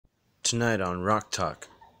tonight on Rock Talk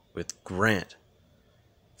with Grant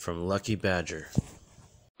from Lucky Badger.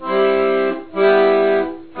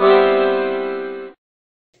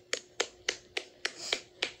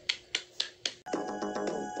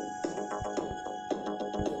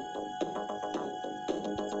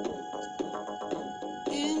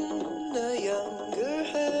 In a younger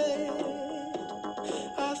head,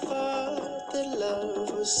 I thought that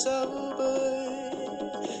love was sober,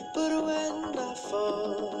 but when I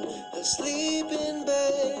fall asleep in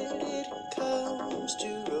bed, it comes to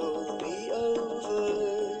roll me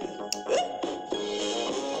over.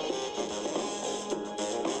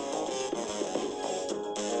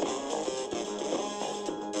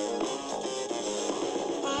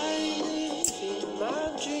 I live in my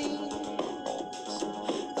dreams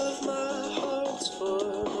of my heart's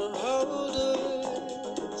former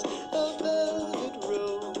holders, a velvet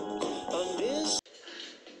rose on this.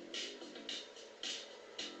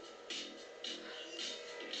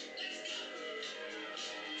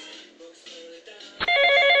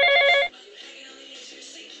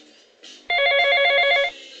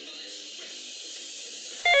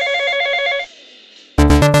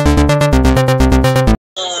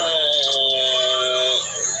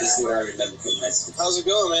 This is where I remember putting my stuff. How's it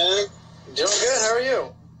going, man? Doing good, how are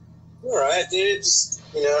you? All right, dude. Just,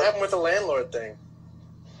 What happened with the landlord thing?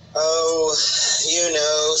 Oh,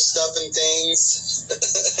 stuff and things.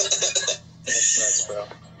 That sucks, bro.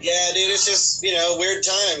 Yeah, dude, it's just, weird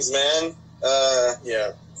times, man.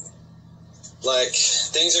 Yeah. Like,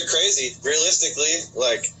 things are crazy. Realistically,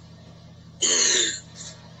 like,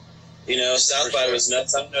 South For by sure. was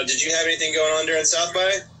nuts. I don't know. Did you have anything going on during South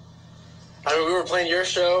by? I mean, we were playing your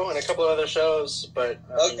show and a couple of other shows, but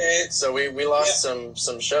Okay. So we lost some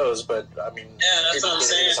shows, but I mean, Yeah, that's what I'm didn't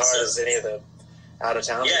hit saying. as hard So- as any of the out of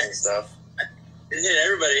towners Yeah. and stuff. It hit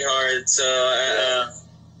everybody hard, so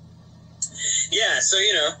so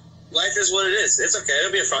life is what it is. It's okay.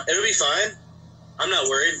 It'll be fine. I'm not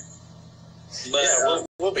worried. But Yeah,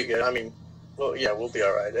 we'll be good. I mean, we'll be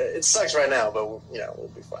all right. It sucks right now, but we'll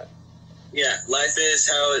be fine. life is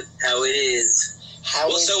how it is.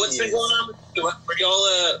 How So what's been going on?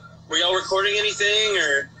 Were y'all recording anything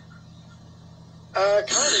or? Kind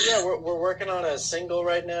of, yeah. We're working on a single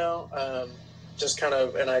right now. Just kind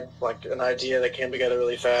of an idea that came together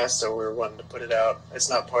really fast, so we're wanting to put it out. It's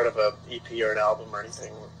not part of a EP or an album or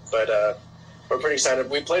anything, but we're pretty excited.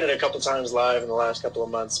 We played it a couple times live in the last couple of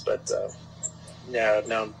months, but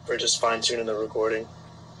now we're just fine tuning the recording.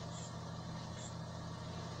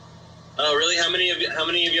 Oh, really? How many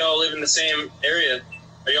of y'all live in the same area?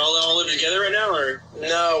 Are y'all all living together right now, or?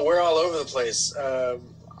 No, we're all over the place.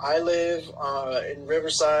 I live in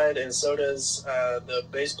Riverside, and so does the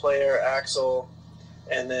bass player, Axel.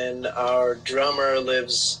 And then our drummer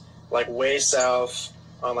lives like way south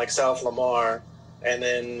on like South Lamar. And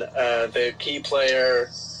then the key player,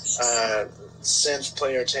 synth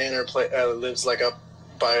player, Tanner, lives like up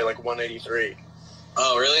by like 183.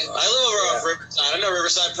 Oh, really? I live over off Riverside. I know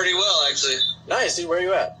Riverside pretty well, actually. Nice, dude. Where are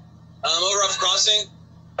you at? Over off Crossing.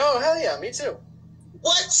 Oh, hell yeah, me too.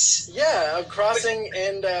 What? Yeah, I'm Crossing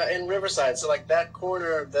and in Riverside. So like that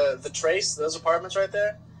corner, the Trace, those apartments right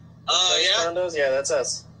there. Oh, Trace yeah? Condos? Yeah, that's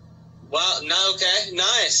us. Wow. No. Okay.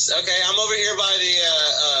 Nice. Okay. I'm over here by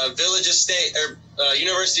the Village Estate or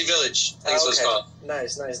University Village. I think is what it's called.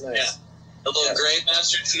 Nice. Yeah. The little gray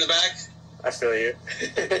bastards in the back. I feel you.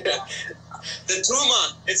 The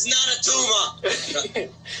Tuma. It's not a Tuma.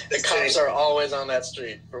 The cops are always on that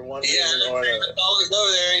street for one reason or they're another. always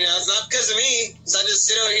over there. It's not because of me. Because I just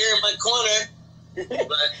sit over here in my corner.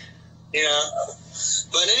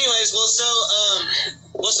 But anyways,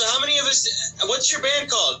 so how many of us? What's your band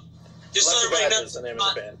called? Just so Lucky everybody Badger knows. is the name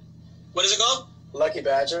of the band. What is it called? Lucky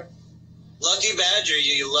Badger. Lucky Badger.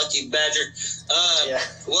 You lucky badger. Yeah.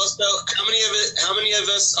 Well, so how many of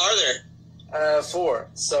us are there? 4.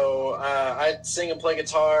 So I sing and play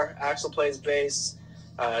guitar. Axel plays bass.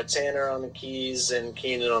 Tanner on the keys and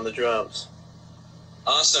Keenan on the drums.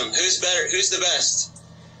 Awesome. Who's better? Who's the best?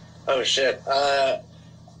 Oh shit. Come on.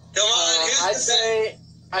 Who's the best?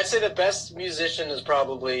 I'd say the best musician is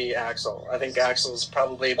probably Axel. I think Axel's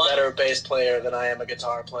probably a better bass player than I am a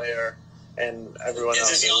guitar player, and everyone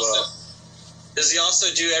else as well. Does he also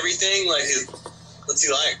do everything? Like, what's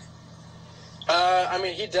he like? I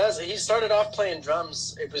mean, he does. He started off playing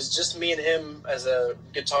drums. It was just me and him as a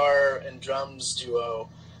guitar and drums duo,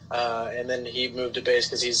 and then he moved to bass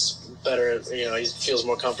because he's better. He feels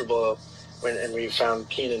more comfortable. And we found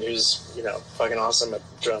Keenan, who's fucking awesome at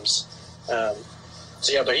drums.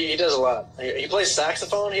 So yeah, but he does a lot. He plays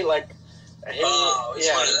saxophone. He He, he's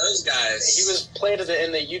one of those guys. He was played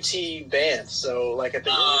in the UT band, so like at the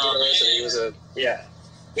university, man. he was a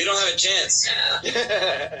We don't have a chance.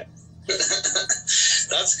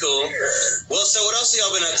 That's cool. Well, so what else have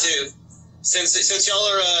y'all been up to? Since y'all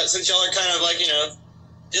are kind of like, you know,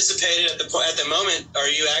 dissipated at the moment, are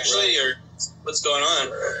you actually, or what's going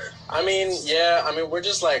on? I mean, we're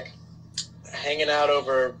just like hanging out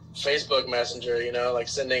over Facebook Messenger, you know, like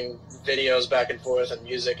sending videos back and forth and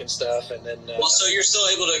music and stuff, and then. Well, so you're still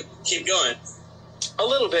able to keep going? A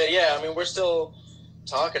little bit, yeah. I mean, we're still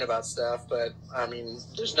talking about stuff, but I mean,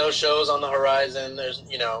 there's no shows on the horizon. There's,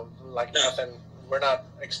 you know, like nothing. We're not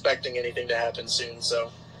expecting anything to happen soon, so.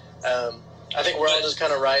 I think we're all just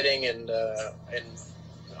kind of writing and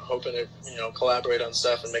hoping to, you know, collaborate on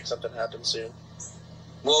stuff and make something happen soon.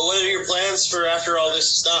 Well, what are your plans for after all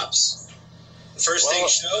this stops? First thing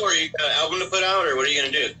show, or you got an album to put out, or what are you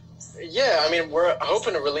going to do? Yeah, I mean, we're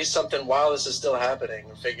hoping to release something while this is still happening.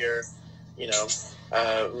 Figure, you know,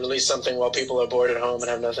 release something while people are bored at home and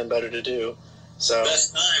have nothing better to do. So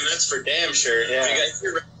best time, that's for damn sure. Yeah.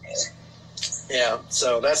 Yeah,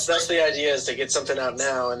 so that's the idea, is to get something out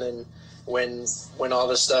now, and then when all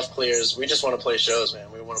this stuff clears, we just want to play shows, man.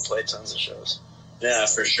 We want to play tons of shows. Yeah,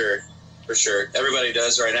 for sure. For sure. Everybody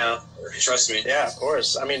does right now. Trust me. Yeah, of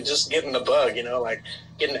course. I mean, just getting the bug, you know, like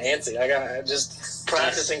getting antsy. I just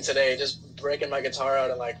practicing today, just breaking my guitar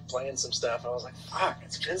out and like playing some stuff. I was like, fuck,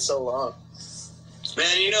 it's been so long.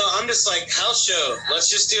 Man, you know, I'm just like, house show. Let's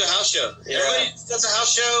just do a house show. Yeah. Everybody does a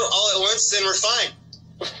house show all at once, then we're fine.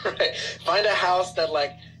 Right. Find a house that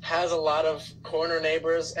like has a lot of corner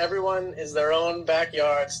neighbors. Everyone is their own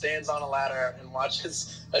backyard, stands on a ladder and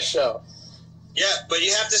watches a show. Yeah, but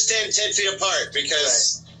you have to stand 10 feet apart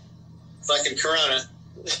because fucking Corona.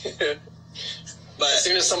 But as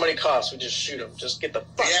soon as somebody coughs, we just shoot them. Just get the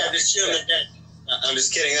fuck out. Just shoot them dead. I'm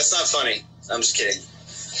just kidding. That's not funny. I'm just kidding.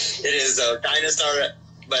 It is though. Dinosaur,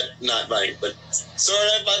 but not funny. But sort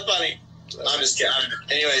of, but funny. I'm just kidding.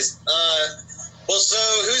 Anyways, well, so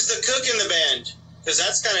who's the cook in the band? Because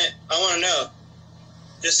that's kind of, I want to know.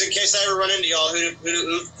 Just in case I ever run into y'all,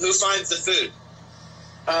 who finds the food?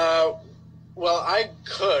 Well, I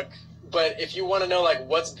cook, but if you want to know like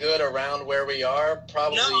what's good around where we are,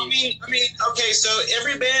 probably. No, I mean, okay. So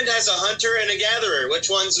every band has a hunter and a gatherer. Which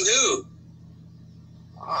one's who?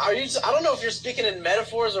 Are you? I don't know if you're speaking in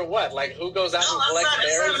metaphors or what. Like who goes out and collects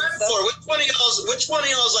berries? No, that's not a metaphor. Which one of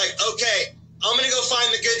y'all's like, okay, I'm gonna go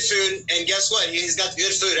find the good food, and guess what? He's got the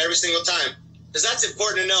good food every single time. Because that's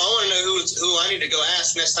important to know. I want to know who I need to go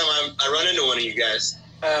ask next time I run into one of you guys.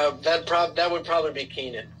 That would probably be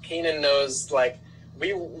Keenan. Keenan knows, like,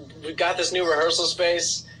 we got this new rehearsal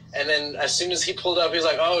space, and then as soon as he pulled up, he's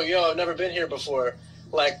like, oh, yo, I've never been here before.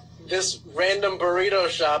 Like, this random burrito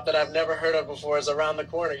shop that I've never heard of before is around the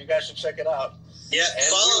corner. You guys should check it out. Yeah,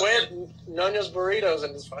 and we went Nonyo's Burritos,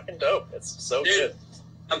 and it's fucking dope. It's so good.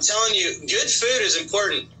 I'm telling you, good food is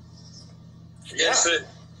important. Good food.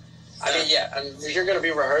 I mean, if you're going to be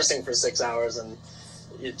rehearsing for 6 hours and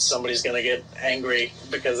somebody's going to get angry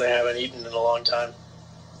because they haven't eaten in a long time.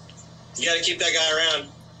 You got to keep that guy around.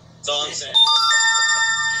 That's all I'm saying.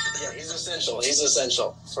 Yeah, he's essential. He's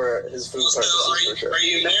essential for his food purposes, for sure. Are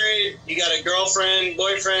you married? You got a girlfriend,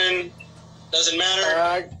 boyfriend? Doesn't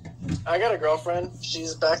matter? I got a girlfriend.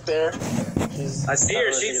 She's back there. I see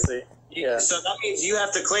her. Yeah. So that means you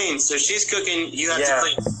have to clean. So she's cooking, you have to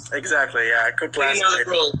clean. Exactly. Yeah, I cooked last night.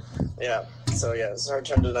 Rule. Yeah. So yeah, it's our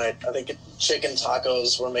turn tonight. I think chicken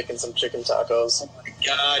tacos. We're making some chicken tacos. Oh my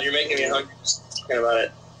God, you're making me hungry just talking about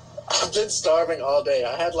it. I've been starving all day.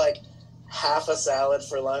 I had like half a salad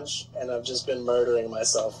for lunch, and I've just been murdering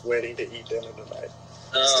myself waiting to eat dinner tonight.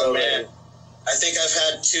 Oh man, I think I've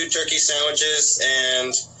had 2 turkey sandwiches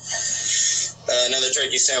and another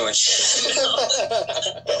turkey sandwich.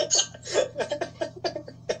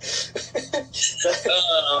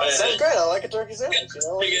 Sounds great. I like a turkey sandwich. You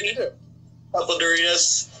know what you can do? Couple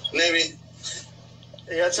Doritos, maybe.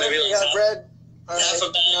 You got turkey, you got bread. All half right,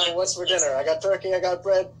 a bag. What's for dinner? I got turkey, I got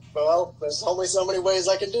bread. Well, there's only so many ways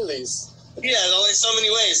I can do these. Yeah, there's only so many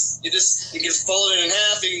ways. You can fold it in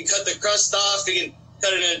half. You can cut the crust off. You can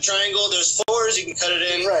cut it in a triangle. There's 4s. You can cut it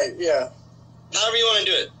in. Right. Yeah. However you want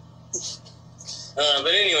to do it.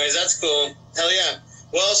 But anyways, that's cool. Hell yeah.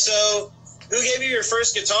 Well, so who gave you your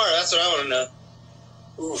first guitar? That's what I want to know.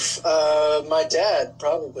 Oof. My dad,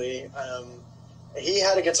 probably. He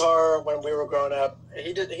had a guitar when we were growing up.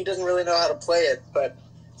 He doesn't really know how to play it, but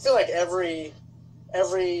I feel like every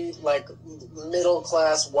like middle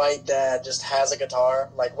class white dad just has a guitar.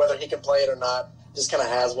 Like whether he can play it or not, just kind of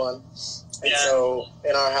has one. And so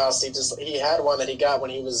in our house, he had one that he got when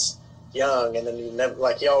he was young, and then he never,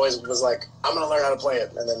 like, he always was like, I'm gonna learn how to play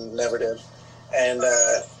it, and then never did. And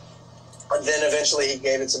then eventually he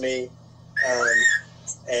gave it to me,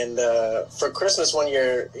 and for Christmas one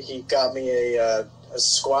year he got me a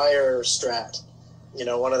Squire Strat, you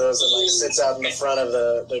know, one of those that like sits out in the front of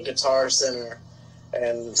the Guitar Center.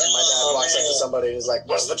 And my dad walks up to somebody who's like,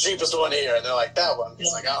 "What's the cheapest one here?" And they're like, "That one."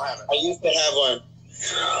 He's like, "I'll have it." I used to have one.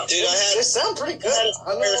 Dude, They sound pretty good.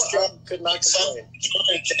 I could not complain.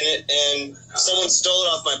 And someone stole it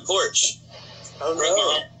off my porch. Oh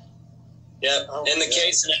no! Yep, Oh, in the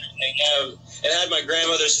case and everything. It had my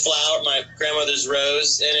grandmother's flower, my grandmother's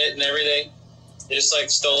rose in it and everything. They just like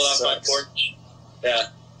stole it off my porch. Yeah.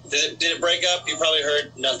 Did it break up? You probably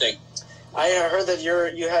heard nothing. I heard that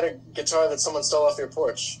you had a guitar that someone stole off your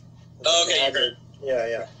porch. Oh, okay, you heard.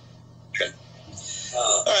 Yeah. Okay.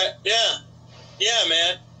 All right. Yeah,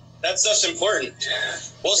 man. That stuff's important.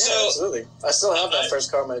 Well, yeah, so absolutely. I still have that first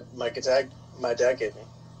car my dad gave me.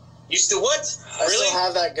 You still what? I Really? still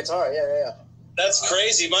have that guitar. Yeah. That's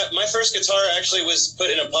crazy. My first guitar actually was put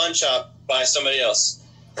in a pawn shop by somebody else.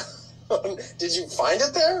 Did you find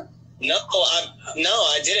it there? No,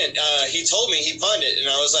 I didn't. He told me he pawned it, and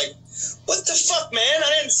I was like, "What the fuck, man? I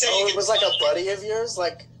didn't say." Oh, it was like a buddy of yours,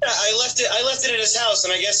 like. Yeah, I left it at his house,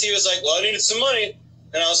 and I guess he was like, "Well, I needed some money,"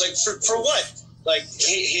 and I was like, "For what?" Like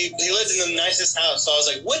he lived in the nicest house, so I was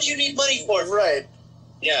like, "What do you need money for?" Right.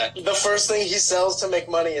 Yeah. The first thing he sells to make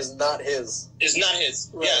money is not his. It's not his.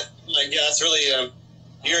 Right. Yeah. Like, yeah, that's really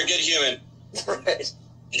you're a good human. Right.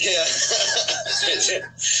 Yeah.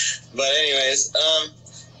 But anyways,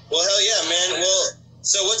 well, hell yeah, man. Well,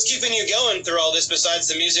 so what's keeping you going through all this besides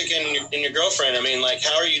the music and your girlfriend? I mean, like,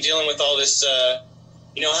 how are you dealing with all this? How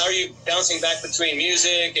are you bouncing back between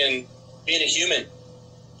music and being a human?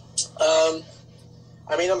 I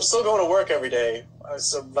mean, I'm still going to work every day. I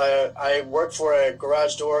work for a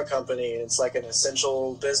garage door company. It's like an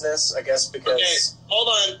essential business, I guess, because... Okay, hold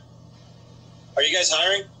on. Are you guys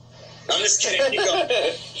hiring? I'm just kidding. Keep going.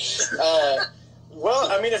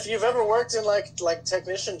 Well, I mean, if you've ever worked in like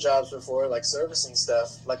technician jobs before, like servicing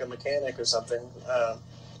stuff, like a mechanic or something. I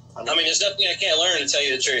mean, there's nothing I can't learn to tell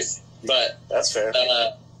you the truth, but that's fair.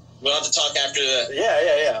 We'll have to talk after the.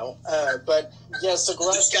 Yeah. But yeah, so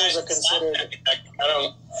garage doors are considered. I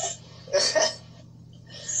don't.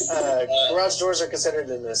 Garage doors are considered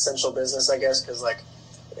an essential business, I guess, because like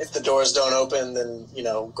if the doors don't open, then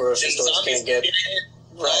grocery stores can't get.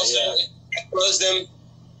 Right. Also, close them.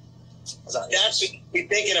 That's what we're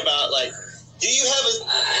thinking about. Like, do you have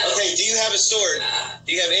a sword?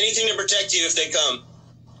 Do you have anything to protect you if they come?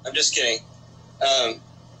 I'm just kidding. I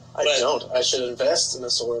don't. I should invest in a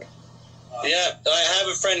sword. Yeah, I have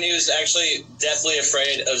a friend who's actually deathly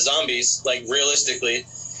afraid of zombies, like realistically,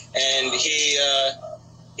 and he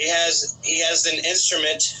has an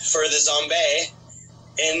instrument for the zombie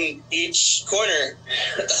in each corner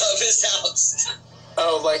of his house.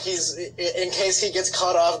 Oh, like he's in case he gets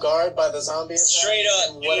caught off guard by the zombie. Straight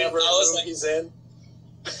up, whatever room he's in.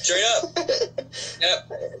 Straight up. Yep.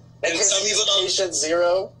 And some people don't. Patient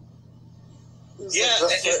zero. Yeah,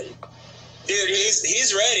 dude,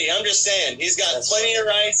 he's ready. I'm just saying, he's got plenty of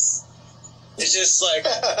rice. It's just like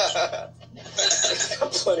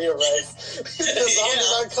plenty of rice. The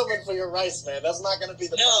zombies aren't coming for your rice, man. That's not going to be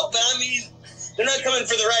the problem. But I mean, they're not coming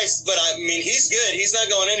for the rice. But I mean, he's good. He's not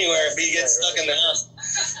going anywhere if he gets stuck in the house.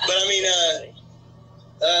 But I mean,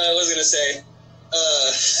 what was I gonna say?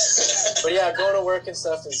 But yeah, going to work and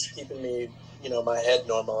stuff is keeping me, my head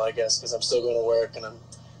normal, I guess, because I'm still going to work and I'm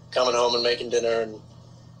coming home and making dinner and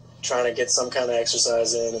trying to get some kind of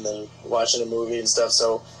exercise in and then watching a movie and stuff.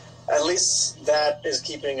 So at least that is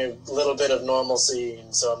keeping a little bit of normalcy,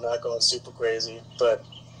 and so I'm not going super crazy. But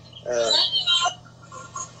yeah.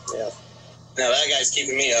 Now that guy's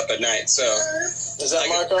keeping me up at night. So is that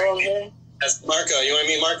Marco over here? That's Marco. You want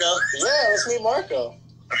to meet Marco? Yeah, let's meet Marco. All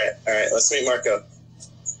right. Let's meet Marco.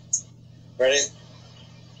 Ready?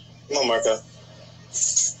 Come on, Marco.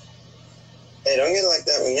 Hey, don't get like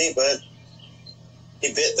that with me, bud.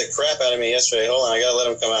 He bit the crap out of me yesterday. Hold on, I gotta let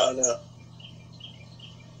him come out. Oh, no.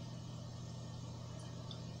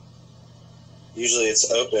 Usually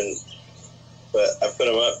it's open, but I put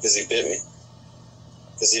him up because he bit me.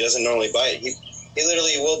 Because he doesn't normally bite. He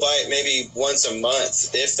literally will bite maybe once a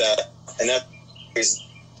month, if that. And that's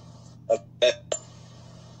a bet.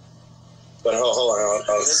 But hold on.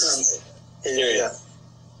 This is... Yeah.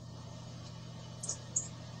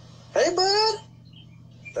 Hey, bud.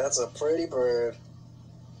 That's a pretty bird.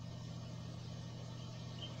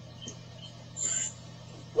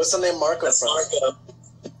 What's the name Marco That's from? Marco.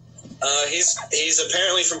 He's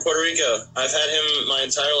apparently from Puerto Rico. I've had him my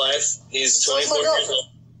entire life. He's 24 years old.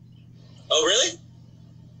 Oh, really?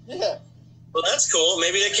 Yeah. Well, that's cool.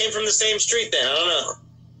 Maybe they came from the same street then. I don't know.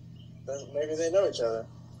 Then maybe they know each other.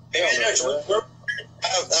 Maybe they know each other. I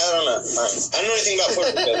don't know. I don't know anything about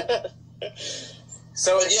Puerto Rico.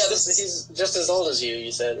 So yeah, he's just as old as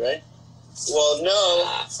you said, right? Well, no,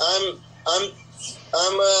 I'm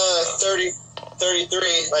 30,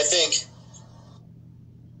 33, I think.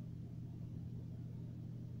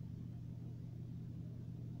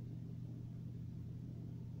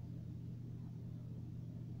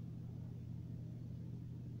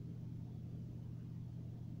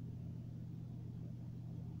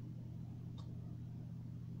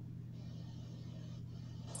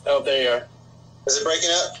 Oh, there you are. Is it breaking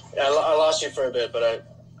up? Yeah, I lost you for a bit, but I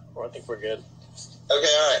think we're good. Okay,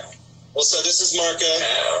 all right. Well, so this is Marco.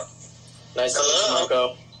 Nice to meet you,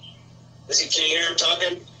 Marco. Can you hear him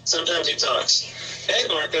talking? Sometimes he talks. Hey,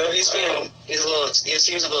 Marco. He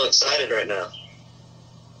seems a little excited right now.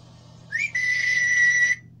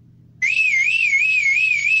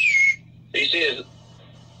 You see his...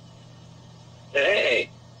 Hey.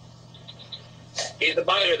 He's the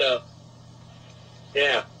biter, though.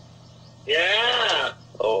 Yeah. Yeah.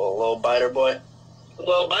 Oh, little biter boy.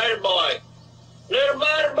 Little biter boy. Little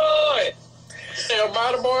biter boy. Little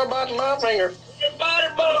biter boy biting my finger. Little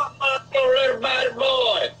biter boy. Little biter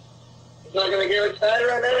boy. He's not going to get excited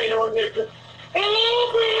right now. You don't want to get excited.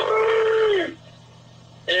 Hello, baby.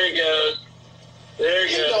 There he goes. There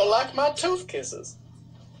he goes. You don't like my tooth kisses.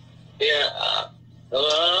 Yeah.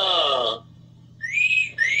 Hello.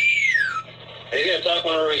 He's going to talk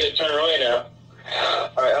whenever we get turned away now.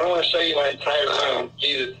 All right, I don't want to show you my entire room.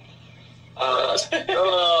 Jesus.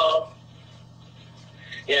 Hello.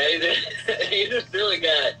 Yeah, he's a silly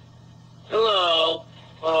guy. Hello.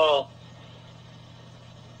 Oh.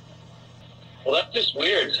 Well, that's just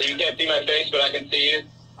weird. So you can't see my face, but I can see you?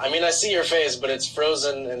 I mean, I see your face, but it's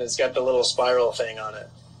frozen and it's got the little spiral thing on it.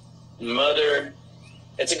 Mother.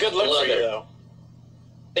 It's a good look for you, though.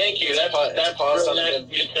 Thank you. That's really nice of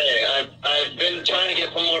you to say. I've been trying to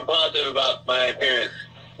get some more positive about my appearance.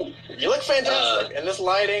 You look fantastic, and this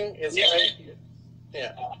lighting is great.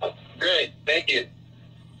 Yeah. Great. Thank you.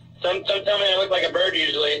 Some tell me I look like a bird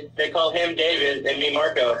usually. They call him David and me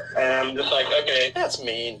Marco. And I'm just like, okay. That's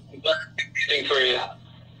mean. Thing for you.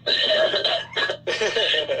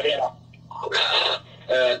 Yeah.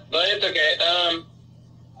 But it's okay.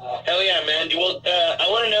 Hell yeah, man. I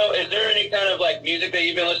want to know, is there any kind of like music that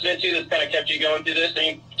you've been listening to that's kind of kept you going through this?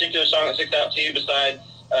 Any particular song that sticks out to you besides,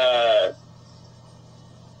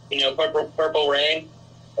 Purple Rain,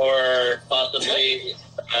 or possibly,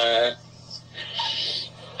 I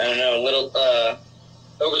don't know, Little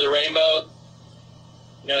Over the Rainbow?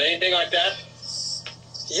 Anything like that?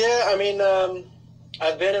 Yeah, I mean,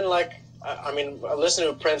 I've been in I listened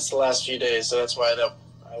to Prince the last few days, so that's why that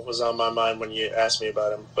was on my mind when you asked me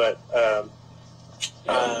about him. But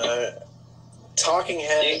Talking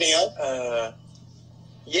Heads. Anything else?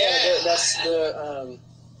 That's the.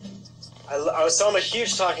 I'm a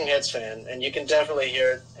huge Talking Heads fan, and you can definitely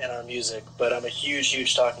hear it in our music. But I'm a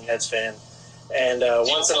huge Talking Heads fan, and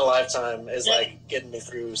Once in a Lifetime is like getting me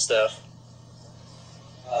through stuff.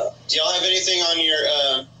 Do y'all have anything on your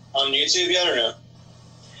on YouTube yet or no?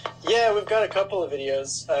 Yeah, we've got a couple of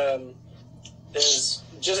videos. It's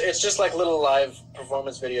just like little live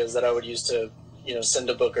performance videos that I would use to, send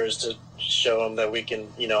to bookers to show them that we can,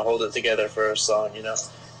 hold it together for a song, Yeah,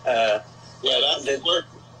 that's work.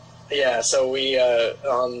 Yeah, so we if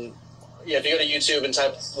you go to YouTube and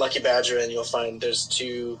type Lucky Badger in, you'll find there's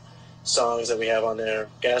 2 songs that we have on there.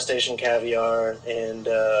 Gas Station Caviar and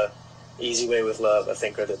Easy Way with Love, I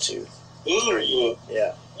think, are the 2. Ooh.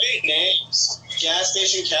 Yeah. Great names. Gas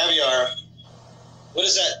Station Caviar. What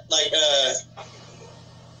is that?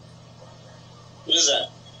 What is that?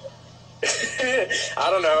 I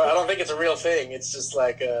don't know. I don't think it's a real thing. It's just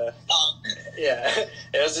like, yeah.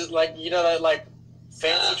 It was just like, that like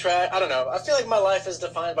fancy trash. I don't know. I feel like my life is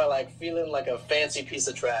defined by like feeling like a fancy piece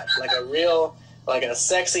of trash, like a real, like a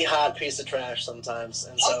sexy, hot piece of trash sometimes.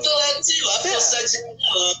 And so, I feel that too. I feel sexy.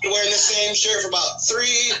 I've been wearing the same shirt for about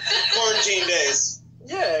 3 quarantine days.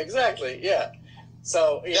 Yeah, exactly. Yeah.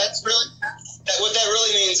 So yeah. That's really what that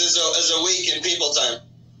really means is a week in people time.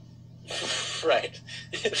 Right.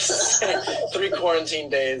 3 quarantine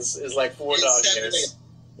days is like 4 dog years.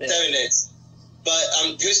 7 days. But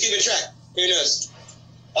who's keeping track? Who knows?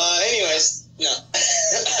 Anyways, no.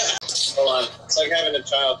 Hold on. It's like having a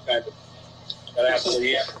child, kind of. But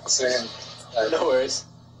actually, yeah. No worries.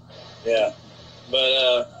 Yeah.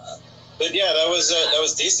 But yeah, that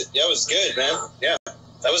was decent. Yeah, it was good, man. Yeah.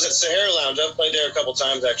 That was at Sahara Lounge. I've played there a couple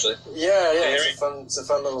times, actually. Yeah. It's a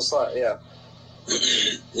fun little slot, yeah.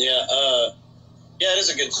 Yeah, yeah, it is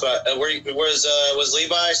a good spot. Was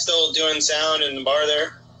Levi still doing sound in the bar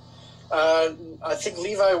there? I think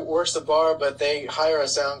Levi works the bar, but they hire a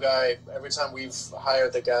sound guy. Every time we've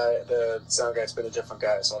hired the sound guy's been a different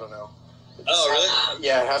guy, so I don't know. Oh, really?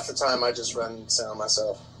 Yeah, half the time I just run sound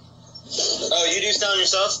myself. Oh, you do sound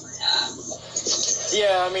yourself?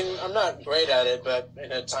 Yeah, I mean, I'm not great at it, but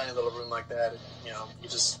in a tiny little room like that, you know, you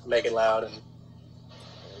just make it loud and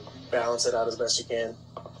balance it out as best you can.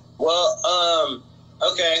 Well,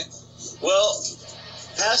 okay. Well,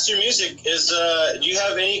 past your music, do you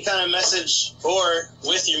have any kind of message, or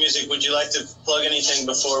with your music, would you like to plug anything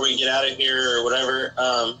before we get out of here or whatever?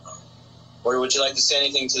 Or would you like to say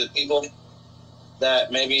anything to the people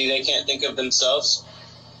that maybe they can't think of themselves?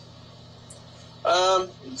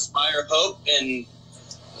 Inspire hope and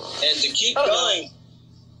to keep going.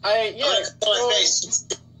 I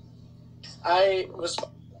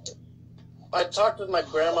talked with my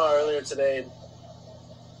grandma earlier today.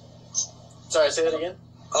 Sorry, say that again?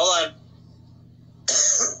 Hold on.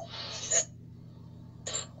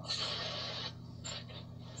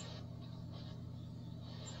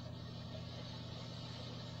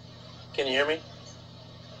 Can you hear me?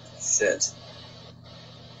 Shit.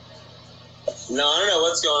 No, I don't know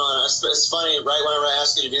what's going on. It's funny, right whenever I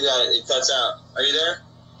ask you to do that, it cuts out. Are you there?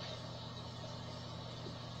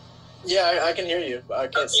 Yeah, I can hear you. I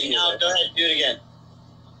can't see you. Now, go ahead and do it again.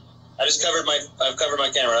 I've covered my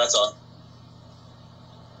camera, that's all.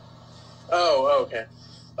 Oh, okay.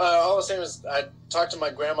 All I was saying was I talked to my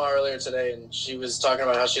grandma earlier today, and she was talking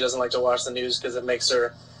about how she doesn't like to watch the news because it makes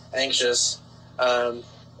her anxious. And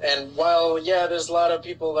while, yeah, there's a lot of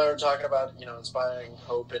people that are talking about, you know, inspiring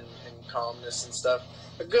hope and calmness and stuff,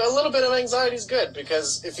 a little bit of anxiety is good,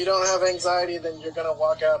 because if you don't have anxiety, then you're going to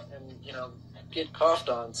walk out and, you know, get coughed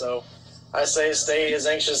on. So I say stay as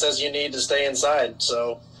anxious as you need to stay inside.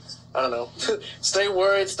 So, I don't know. Stay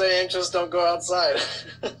worried, stay anxious, don't go outside.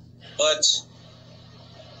 What?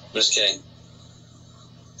 I'm just kidding.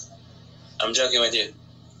 I'm joking with you.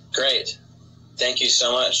 Great. Thank you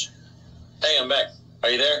so much. Hey, I'm back. Are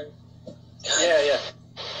you there? Yeah.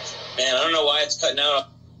 Man, I don't know why it's cutting out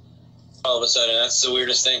all of a sudden. That's the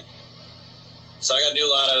weirdest thing. So I got to do a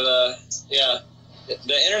lot of, yeah.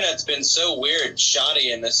 The internet's been so weird,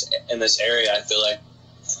 shoddy in this area, I feel like.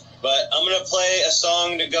 But I'm going to play a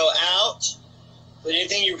song to go out.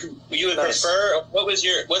 Anything you would prefer?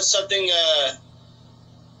 What's something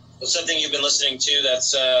you've been listening to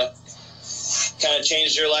that's kind of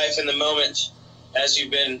changed your life in the moment as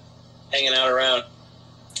you've been hanging out around?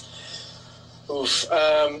 Oof.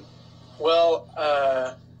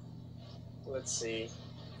 Let's see.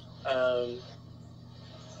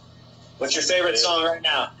 What's your favorite song right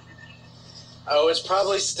now? Oh, it's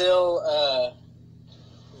probably still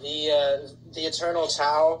the Eternal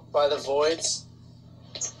Tao by the Voids.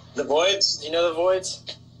 The Voids? Do you know the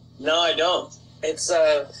Voids? No, I don't. It's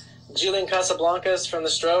Julian Casablancas from the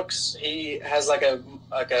Strokes. He has like a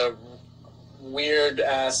weird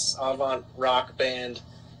ass avant rock band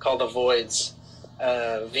called the Voids,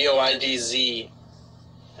 Voidz,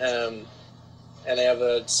 and they have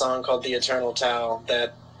a song called The Eternal Tao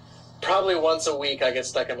that probably once a week I get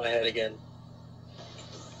stuck in my head again.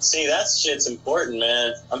 See, that shit's important,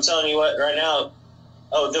 man. I'm telling you what, right now.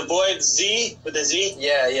 Oh, the Void Z with the Z?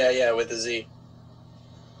 Yeah, with the Z.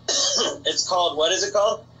 It's called, what is it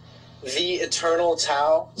called? The Eternal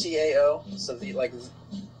Tao, Tao. So the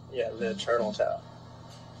Eternal Tao.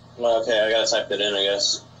 Well, okay, I gotta type it in, I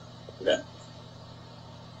guess. Okay.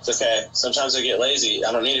 It's okay. Sometimes I get lazy.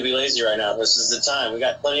 I don't need to be lazy right now. This is the time. We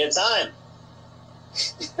got plenty of time.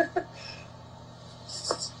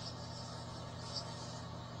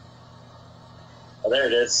 Oh, there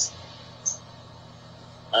it is.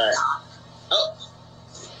 All right. Oh.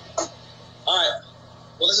 All right.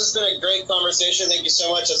 Well, this has been a great conversation. Thank you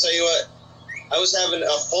so much. I'll tell you what. I was having a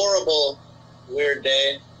horrible, weird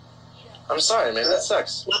day. I'm sorry, man. That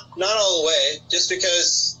sucks. Not all the way. Just at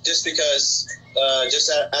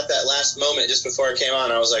that last moment, just before I came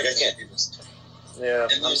on, I was like, I can't do this. Yeah,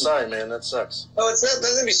 I'm sorry, man. That sucks. Oh, it's not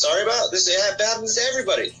nothing to be sorry about. It happens to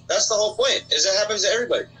everybody. That's the whole point. Is it happens to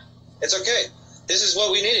everybody. It's okay. This is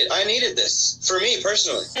what we needed. I needed this for me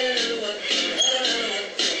personally.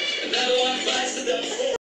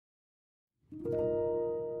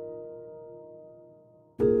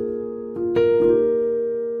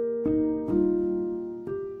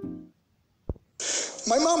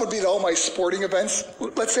 My mom would be at all my sporting events.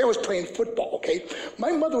 Let's say I was playing football, okay?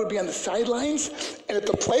 My mother would be on the sidelines, and if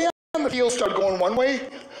the play on the field started going one way,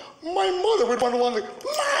 my mother would run along like,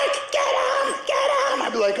 Mike, get him!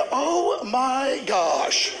 I'd be like, oh my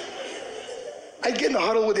gosh. I get in the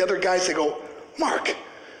huddle with the other guys. They go, Mark,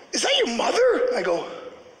 is that your mother? I go,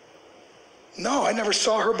 no, I never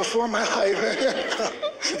saw her before in my life.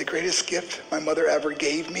 See, the greatest gift my mother ever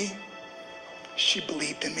gave me, she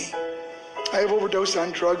believed in me. I have overdosed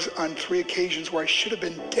on drugs on 3 occasions where I should have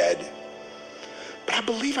been dead. But I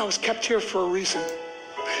believe I was kept here for a reason.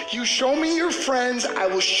 You show me your friends, I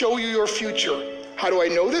will show you your future. How do I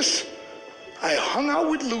know this? I hung out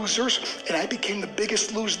with losers, and I became the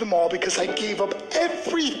biggest loser of them all because I gave up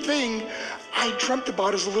everything I dreamt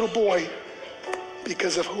about as a little boy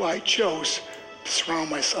because of who I chose to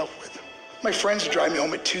surround myself with. My friends would drive me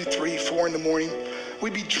home at 2, 3, 4 in the morning.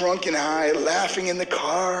 We'd be drunk and high, laughing in the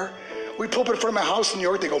car. We'd pull up in front of my house in New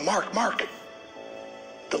York. They go, Mark,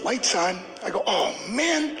 the light's on. I go, oh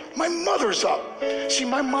man, my mother's up. See,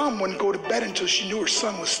 my mom wouldn't go to bed until she knew her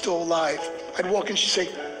son was still alive. I'd walk in, she'd say,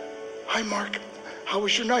 hi, Mark, how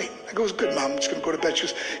was your night? I go, it was good, Mom, I'm just gonna go to bed. She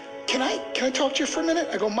goes, can I talk to you for a minute?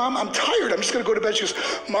 I go, Mom, I'm tired, I'm just gonna go to bed. She goes,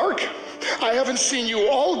 Mark, I haven't seen you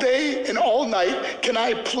all day and all night. Can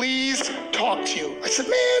I please talk to you? I said,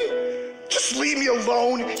 man, just leave me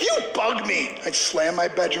alone. You bug me. I'd slam my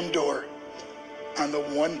bedroom door on the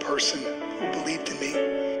one person who believed in me.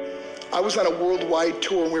 I was on a worldwide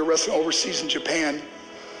tour and we were wrestling overseas in Japan.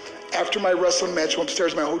 After my wrestling match, I went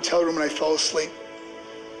upstairs in my hotel room and I fell asleep.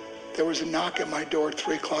 There was a knock at my door at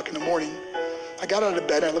 3 o'clock in the morning. I got out of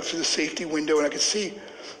bed, I looked through the safety window and I could see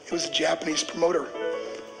it was a Japanese promoter.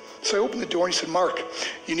 So I opened the door and he said, Mark,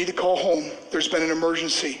 you need to call home. There's been an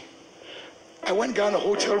emergency. I went and got on the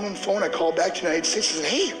hotel room phone. I called back to the United States. I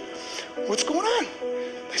said, hey, what's going on?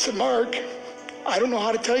 They said, Mark, I don't know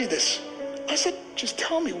how to tell you this. I said, just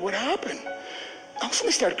tell me what happened. All of a sudden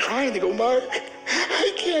they started crying. They go, Mark,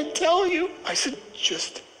 I can't tell you. I said,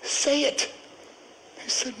 just say it. They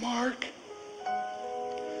said, Mark,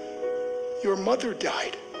 your mother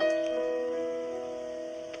died.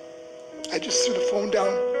 I just threw the phone down.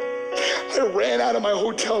 I ran out of my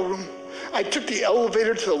hotel room. I took the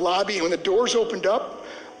elevator to the lobby, and when the doors opened up,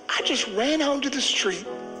 I just ran out into the street.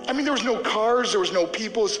 I mean, there was no cars, there was no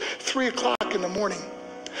people. It was 3 o'clock in the morning.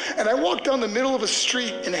 And I walked down the middle of a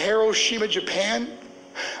street in Hiroshima, Japan,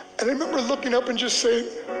 and I remember looking up and just saying,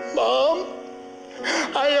 Mom,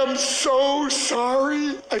 I am so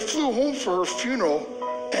sorry. I flew home for her funeral,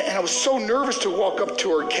 and I was so nervous to walk up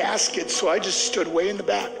to her casket, so I just stood way in the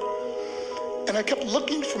back. And I kept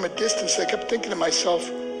looking from a distance. I kept thinking to myself,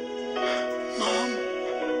 Mom,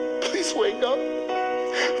 please wake up.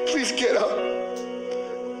 Please get up.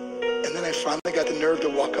 And then I finally got the nerve to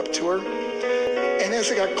walk up to her. And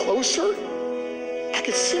as I got closer, I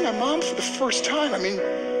could see my mom for the first time. I mean,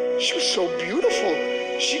 she was so beautiful.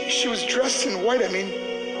 She was dressed in white. I mean,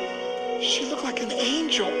 she looked like an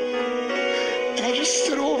angel. And I just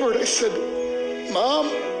stood over her and I said,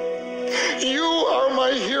 Mom, you are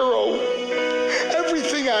my hero.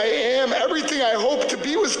 Everything I am, everything I hope to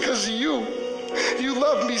be was because of you. You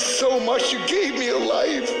loved me so much. You gave me a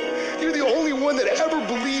life. You're the only one that ever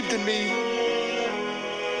believed in me.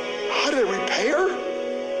 How did I repay her?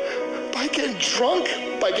 By getting drunk,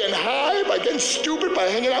 by getting high, by getting stupid, by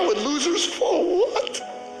hanging out with losers? For what?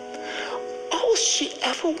 All she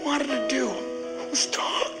ever wanted to do was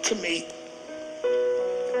talk to me.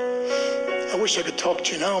 I wish I could talk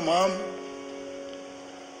to you now, Mom.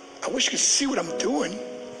 I wish you could see what I'm doing.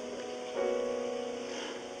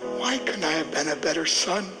 Why couldn't I have been a better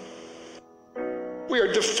son? We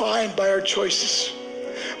are defined by our choices.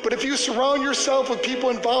 But if you surround yourself with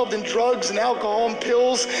people involved in drugs and alcohol and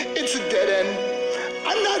pills, it's a dead end.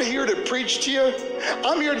 I'm not here to preach to you.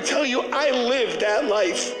 I'm here to tell you I lived that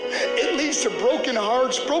life. It leads to broken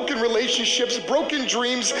hearts, broken relationships, broken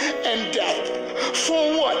dreams, and death.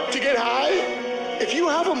 For what? To get high? If you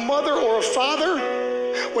have a mother or a father,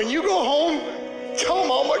 when you go home, tell them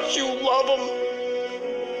how much you love them.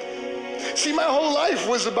 See, my whole life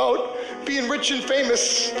was about being rich and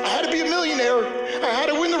famous. I had to be a millionaire. I had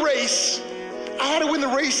to win the race. I had to win the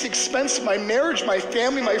race at the expense of my marriage, my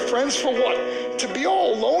family, my friends. For what? To be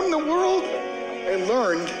all alone in the world? I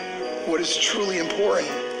learned what is truly important,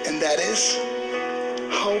 and that is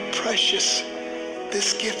how precious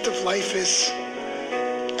this gift of life is,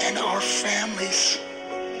 and our families,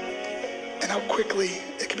 and how quickly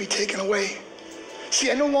it can be taken away.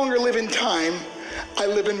 See, I no longer live in time. I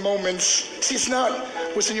live in moments. See, it's not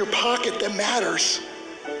what's in your pocket that matters.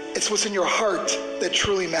 It's what's in your heart that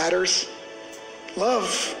truly matters.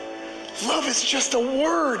 Love. Love is just a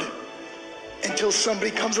word until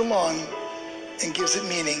somebody comes along and gives it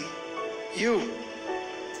meaning. You're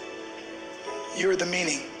the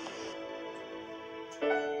meaning.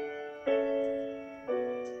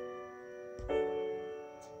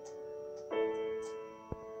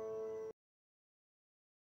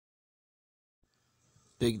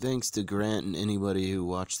 Big thanks to Grant and anybody who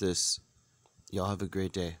watched this. Y'all have a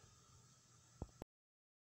great day.